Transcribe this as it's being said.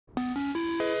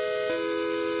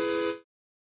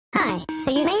So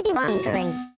you may be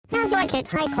wondering, how do I get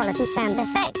high quality sound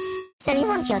effects? So you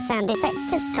want your sound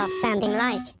effects to stop sounding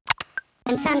like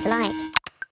and sound like.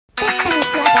 This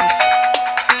sounds like us.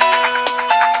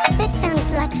 This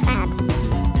sounds like fab.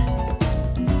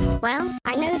 Well,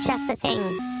 I know just the thing.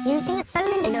 Using a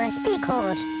phone and a USB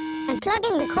cord and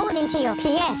plugging the cord into your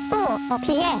PS4 or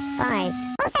PS5.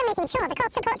 Also making sure the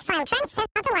cord supports file transfer,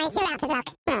 otherwise you're out of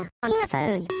luck. Now, on your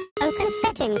phone, open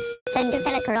Settings, then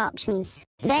Developer Options.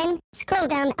 Then, scroll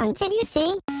down until you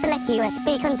see Select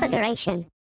USB Configuration.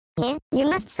 Here, you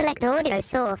must select Audio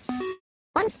Source.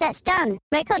 Once that's done,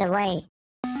 record away.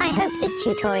 I hope this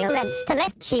tutorial adds to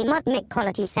Let's Gmod mic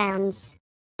quality sounds.